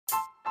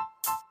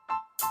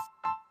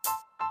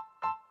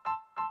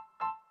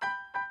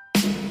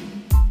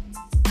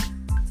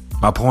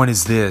My point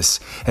is this: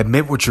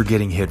 admit what you're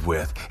getting hit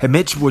with.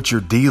 Admit what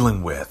you're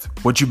dealing with,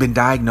 what you've been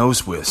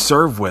diagnosed with,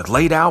 served with,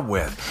 laid out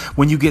with.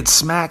 When you get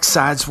smacked,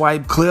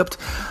 sideswiped, clipped,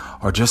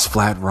 or just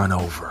flat run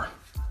over.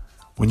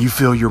 When you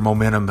feel your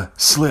momentum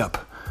slip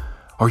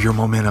or your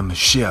momentum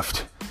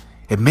shift,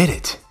 admit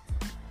it,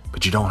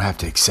 but you don't have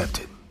to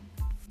accept it.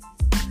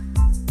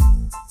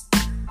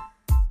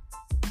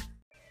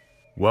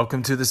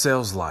 Welcome to the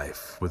Sales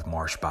Life with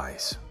Marsh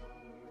Bice.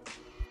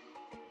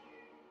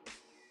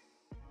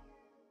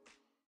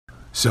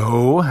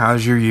 So,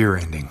 how's your year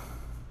ending?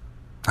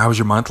 How was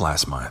your month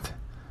last month?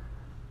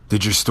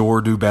 Did your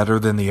store do better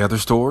than the other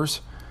stores?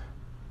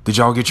 Did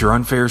y'all get your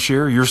unfair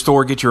share? Your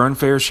store get your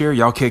unfair share?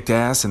 Y'all kicked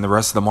ass and the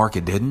rest of the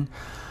market didn't?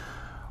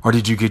 Or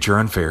did you get your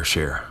unfair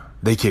share?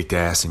 They kicked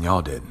ass and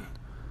y'all didn't.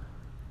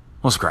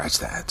 Well, scratch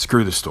that.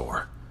 Screw the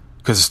store.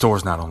 Because the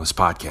store's not on this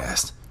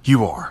podcast.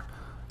 You are.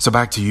 So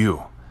back to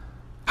you.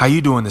 How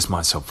you doing this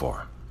month so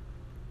far?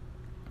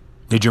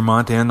 Did your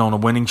month end on a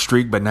winning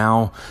streak, but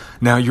now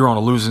you're on a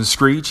losing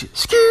screech?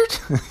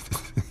 Skirt!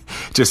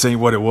 Just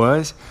ain't what it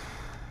was?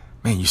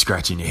 Man, you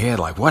scratching your head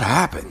like, what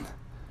happened?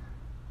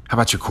 How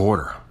about your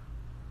quarter?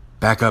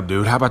 Back up,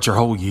 dude. How about your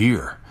whole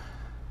year?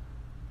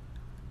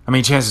 I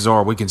mean, chances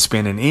are we can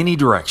spin in any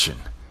direction,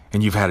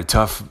 and you've had a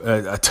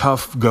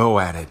tough go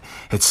at it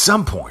at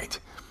some point.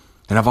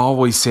 And I've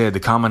always said the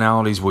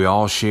commonalities we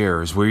all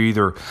share is we're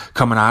either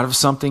coming out of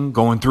something,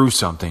 going through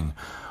something,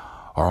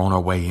 or on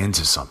our way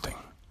into something.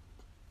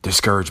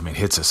 Discouragement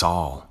hits us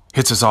all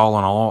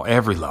on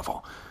every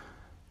level.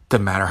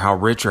 Doesn't matter how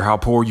rich or how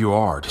poor you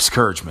are,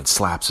 discouragement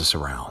slaps us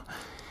around.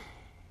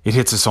 It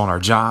hits us on our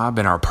job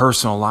and our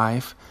personal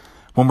life.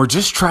 When we're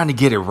just trying to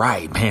get it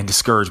right, man,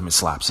 discouragement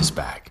slaps us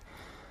back.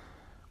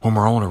 When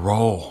we're on a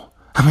roll,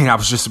 I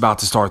was just about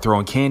to start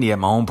throwing candy at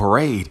my own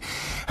parade,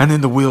 and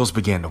then the wheels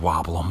began to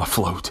wobble on my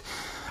float.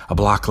 A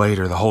block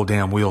later, the whole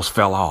damn wheels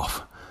fell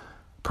off.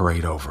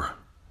 Parade over.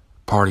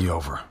 Party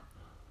over.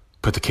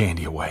 Put the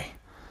candy away.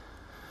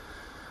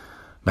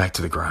 Back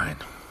to the grind.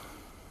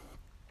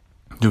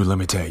 Dude, let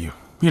me tell you,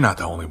 you're not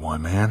the only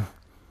one, man.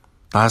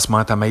 Last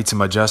month I made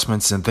some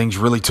adjustments and things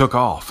really took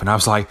off. And I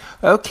was like,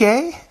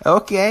 okay,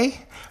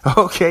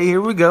 here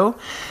we go.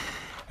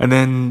 And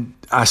then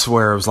I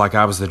swear it was like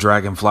I was the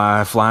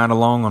dragonfly flying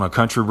along on a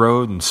country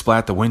road and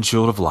splat the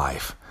windshield of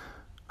life.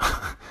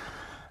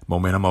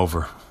 Momentum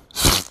over.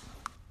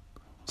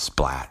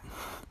 Splat.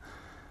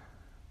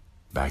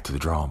 Back to the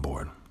drawing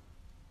board.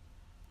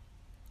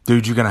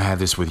 Dude, you're going to have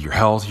this with your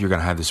health. You're going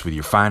to have this with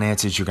your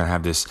finances. You're going to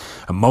have this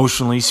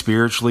emotionally,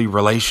 spiritually,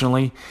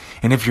 relationally.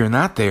 And if you're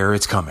not there,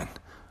 it's coming.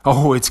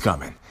 Oh, it's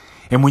coming.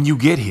 And when you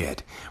get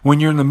hit,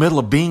 when you're in the middle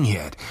of being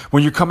hit,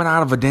 when you're coming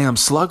out of a damn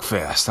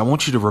slugfest, I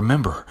want you to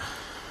remember,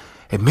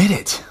 admit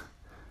it,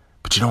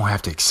 but you don't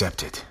have to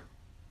accept it.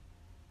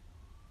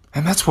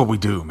 And that's what we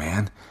do,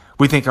 man.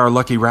 We think our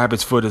lucky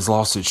rabbit's foot has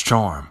lost its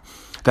charm.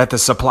 That the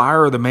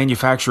supplier or the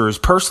manufacturer has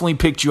personally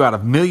picked you out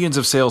of millions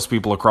of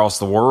salespeople across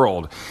the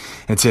world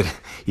and said,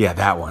 yeah,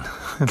 that one.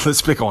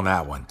 Let's pick on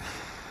that one.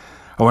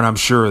 Oh, and I'm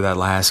sure that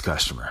last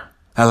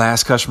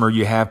customer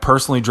you have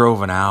personally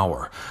drove an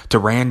hour to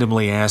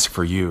randomly ask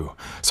for you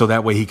so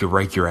that way he could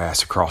rake your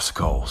ass across the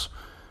coals.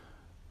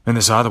 And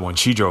this other one,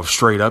 she drove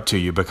straight up to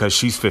you because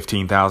she's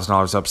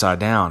 $15,000 upside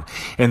down.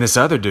 And this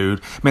other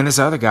dude, man, this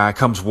other guy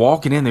comes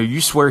walking in there.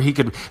 You swear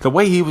the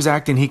way he was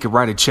acting, he could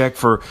write a check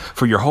for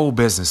your whole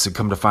business, and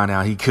come to find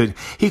out he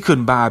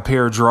couldn't buy a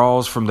pair of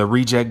drawers from the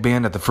reject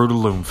bin at the Fruit of the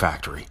Loom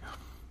factory.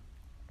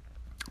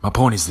 My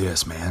point is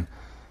this, man.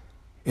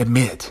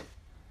 Admit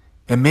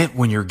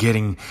when you're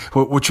getting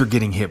what you're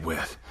getting hit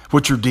with,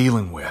 what you're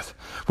dealing with,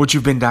 what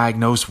you've been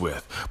diagnosed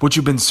with, what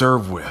you've been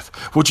served with,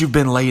 what you've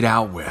been laid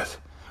out with.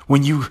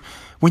 When you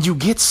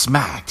get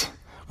smacked,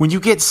 when you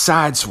get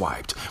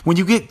sideswiped, when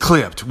you get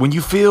clipped, when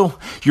you feel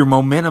your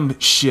momentum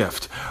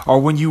shift, or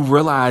when you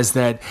realize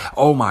that,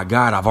 oh my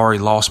God, I've already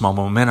lost my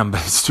momentum,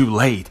 but it's too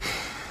late.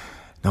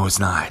 No, it's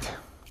not.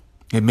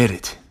 Admit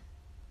it.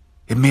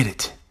 Admit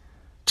it.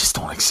 Just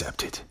don't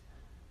accept it.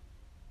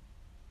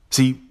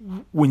 See,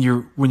 when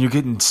you're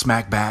getting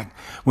smacked back,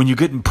 when you're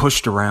getting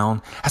pushed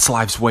around, that's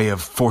life's way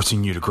of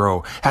forcing you to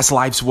grow. That's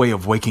life's way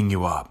of waking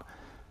you up.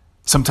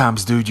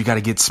 Sometimes, dude, you got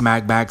to get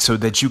smacked back so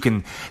that you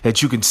can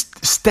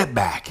step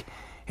back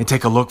and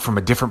take a look from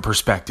a different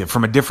perspective,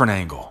 from a different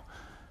angle.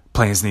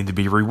 Plans need to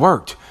be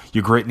reworked.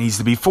 Your grit needs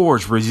to be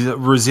forged.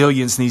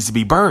 Resilience needs to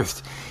be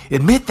birthed.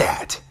 Admit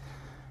that.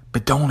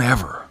 But don't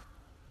ever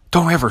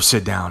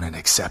sit down and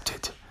accept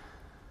it.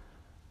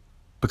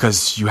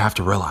 Because you have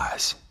to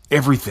realize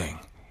everything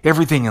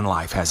in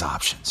life has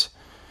options.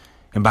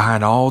 And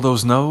behind all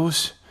those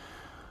no's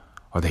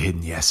are the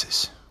hidden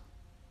yeses.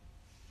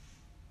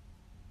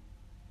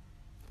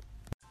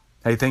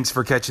 Hey, thanks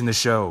for catching the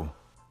show.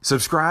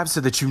 Subscribe so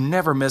that you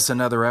never miss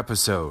another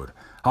episode.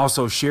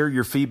 Also, share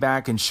your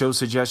feedback and show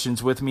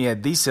suggestions with me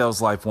at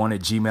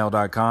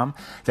thesaleslife1@gmail.com.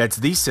 That's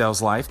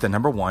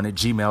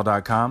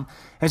thesaleslife1@gmail.com.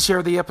 And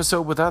share the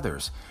episode with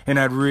others. And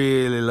I'd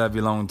really love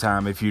you a long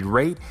time if you'd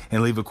rate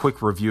and leave a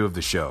quick review of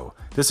the show.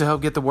 This will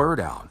help get the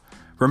word out.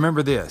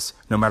 Remember this,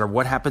 no matter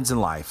what happens in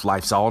life,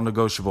 life's all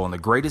negotiable, and the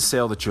greatest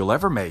sale that you'll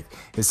ever make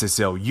is to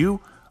sell you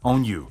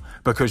on you,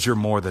 because you're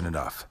more than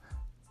enough.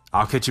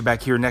 I'll catch you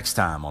back here next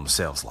time on The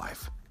Sales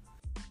Life.